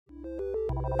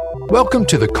Welcome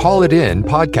to the Call It In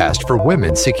podcast for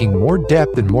women seeking more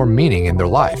depth and more meaning in their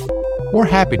life, more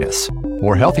happiness,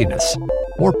 more healthiness,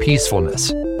 more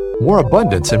peacefulness, more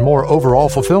abundance, and more overall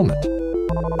fulfillment.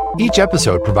 Each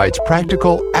episode provides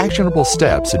practical, actionable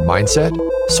steps in mindset,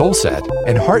 soul set,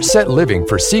 and heart set living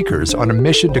for seekers on a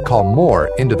mission to call more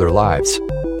into their lives.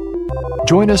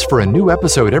 Join us for a new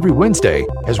episode every Wednesday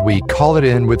as we Call It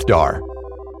In with Dar.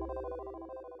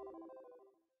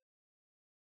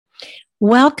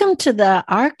 Welcome to the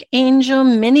Archangel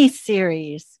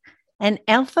mini-series, an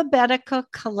alphabetical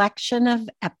collection of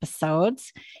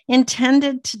episodes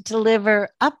intended to deliver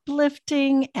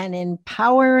uplifting and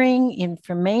empowering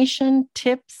information,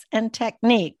 tips, and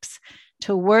techniques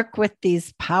to work with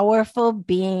these powerful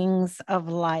beings of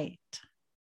light.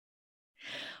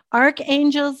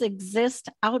 Archangels exist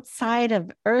outside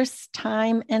of Earth's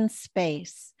time and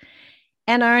space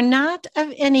and are not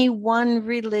of any one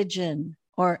religion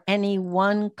or any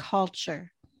one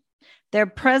culture. Their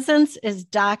presence is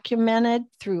documented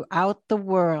throughout the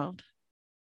world.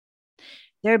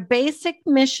 Their basic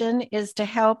mission is to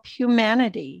help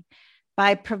humanity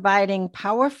by providing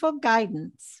powerful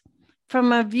guidance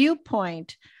from a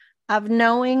viewpoint of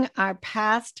knowing our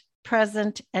past,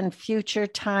 present, and future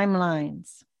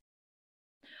timelines.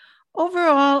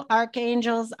 Overall,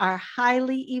 archangels are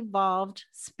highly evolved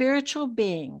spiritual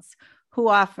beings who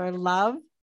offer love,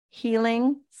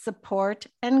 healing, support,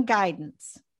 and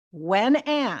guidance when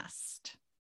asked.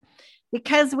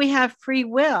 Because we have free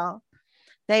will,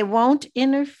 they won't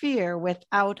interfere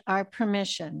without our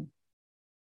permission.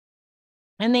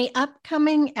 In the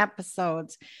upcoming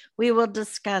episodes, we will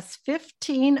discuss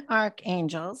 15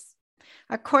 archangels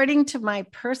according to my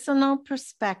personal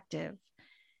perspective,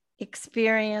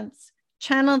 experience,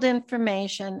 channeled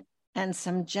information, and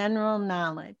some general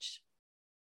knowledge.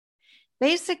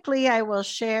 Basically, I will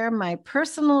share my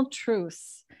personal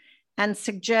truths and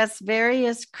suggest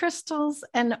various crystals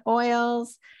and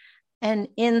oils and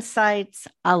insights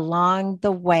along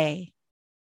the way.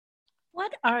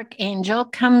 What archangel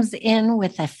comes in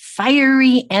with a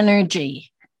fiery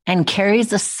energy and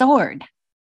carries a sword?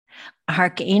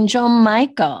 Archangel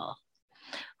Michael,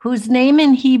 whose name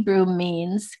in Hebrew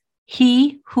means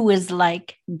he who is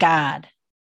like God.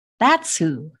 That's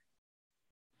who.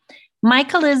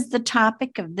 Michael is the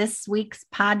topic of this week's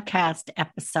podcast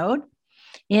episode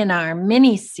in our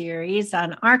mini-series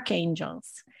on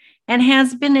archangels and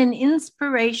has been an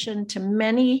inspiration to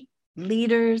many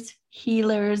leaders,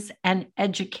 healers, and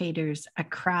educators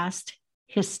across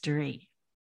history.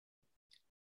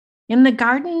 In the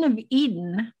Garden of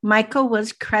Eden, Michael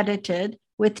was credited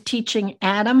with teaching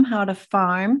Adam how to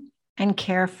farm and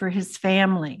care for his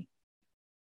family.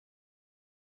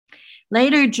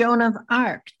 Later, Joan of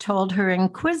Arc told her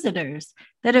inquisitors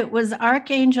that it was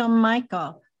Archangel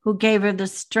Michael who gave her the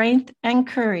strength and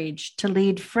courage to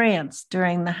lead France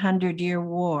during the 100-Year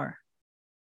War.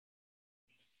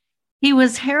 He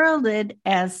was heralded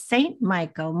as Saint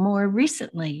Michael more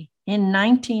recently in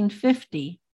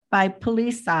 1950 by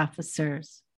police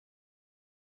officers,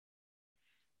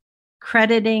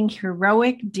 crediting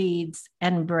heroic deeds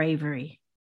and bravery.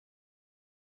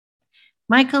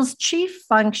 Michael's chief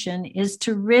function is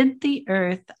to rid the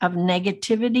earth of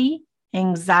negativity,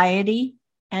 anxiety,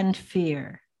 and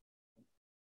fear.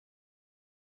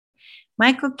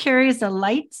 Michael carries a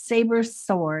lightsaber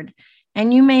sword,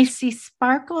 and you may see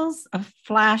sparkles of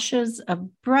flashes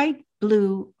of bright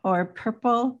blue or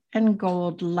purple and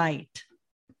gold light.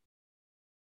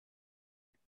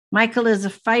 Michael is a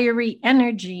fiery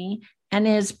energy, and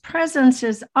his presence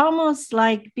is almost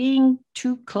like being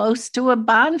too close to a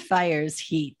bonfire's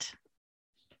heat.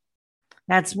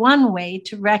 That's one way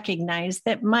to recognize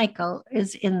that Michael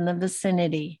is in the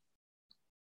vicinity.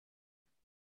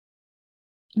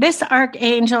 This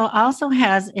archangel also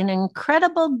has an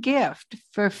incredible gift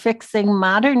for fixing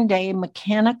modern-day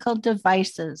mechanical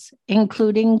devices,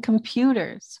 including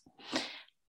computers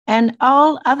and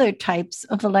all other types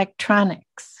of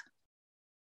electronics.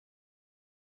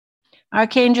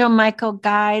 Archangel Michael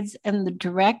guides and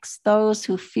directs those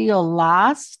who feel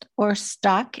lost or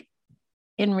stuck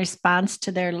in response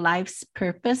to their life's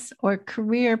purpose or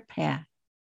career path.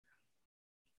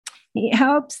 He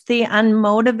helps the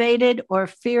unmotivated or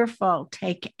fearful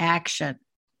take action.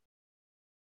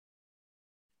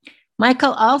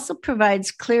 Michael also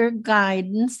provides clear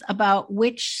guidance about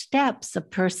which steps a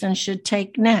person should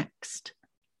take next.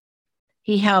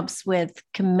 He helps with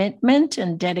commitment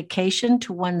and dedication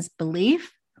to one's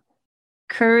belief,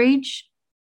 courage,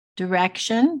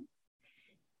 direction,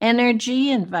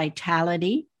 energy, and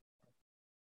vitality,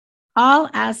 all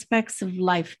aspects of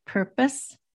life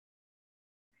purpose,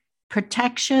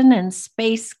 protection and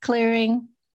space clearing,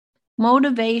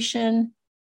 motivation,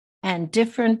 and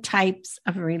different types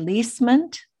of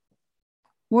releasement,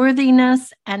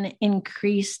 worthiness, and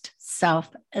increased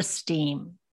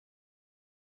self-esteem.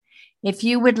 If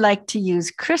you would like to use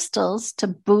crystals to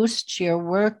boost your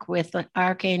work with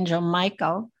Archangel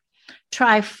Michael,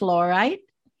 try fluorite,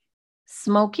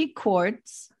 smoky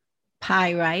quartz,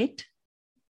 pyrite,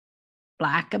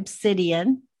 black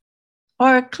obsidian,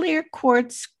 or a clear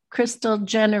quartz crystal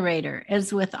generator,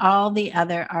 as with all the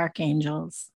other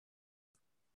archangels.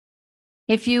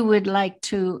 If you would like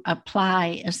to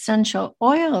apply essential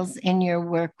oils in your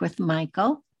work with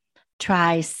Michael,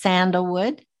 try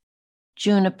sandalwood,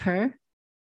 juniper,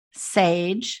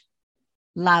 sage,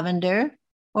 lavender,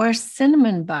 or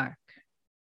cinnamon bark.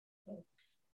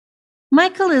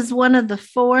 Michael is one of the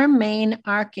 4 main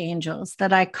archangels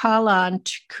that I call on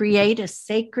to create a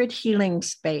sacred healing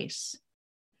space.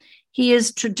 He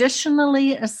is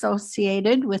traditionally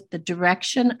associated with the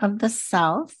direction of the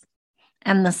south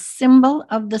and the symbol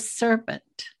of the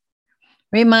serpent,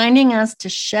 reminding us to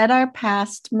shed our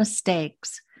past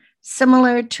mistakes,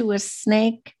 similar to a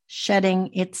snake shedding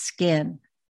its skin.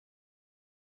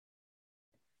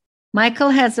 Michael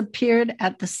has appeared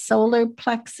at the solar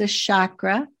plexus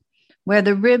chakra, where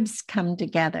the ribs come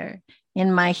together,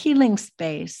 in my healing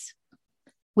space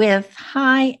with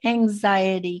high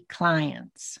anxiety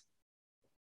clients.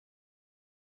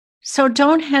 So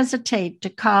don't hesitate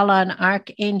to call on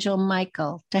Archangel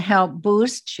Michael to help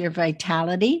boost your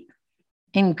vitality,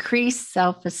 increase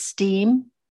self-esteem,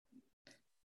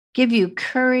 give you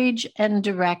courage and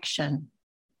direction.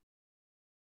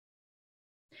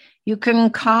 You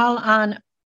can call on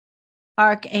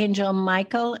Archangel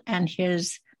Michael and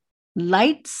his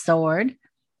light sword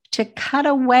to cut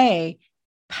away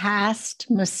past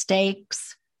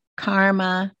mistakes,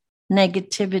 karma,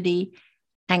 negativity,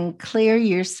 and clear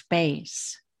your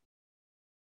space.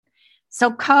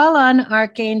 So call on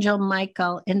Archangel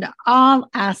Michael into all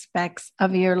aspects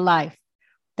of your life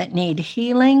that need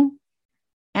healing,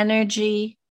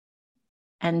 energy,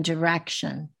 and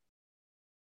direction.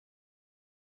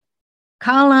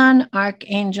 Call on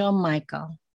Archangel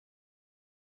Michael.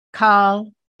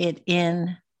 Call it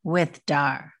in with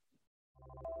Dar.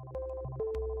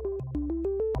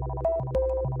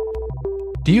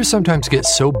 Do you sometimes get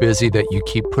so busy that you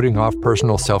keep putting off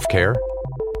personal self-care?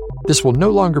 This will no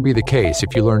longer be the case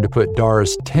if you learn to put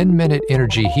Dar's 10-minute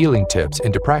energy healing tips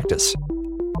into practice.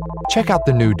 Check out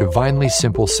the new Divinely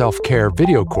Simple Self-Care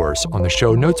video course on the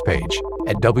show notes page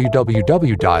at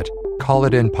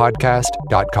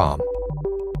www.callitinpodcast.com.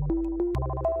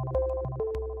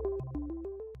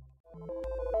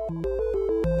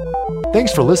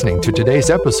 Thanks for listening to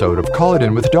today's episode of Call It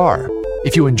In with Dar.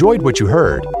 If you enjoyed what you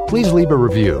heard, please leave a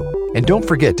review. And don't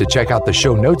forget to check out the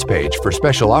show notes page for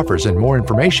special offers and more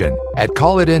information at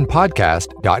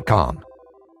callitinpodcast.com.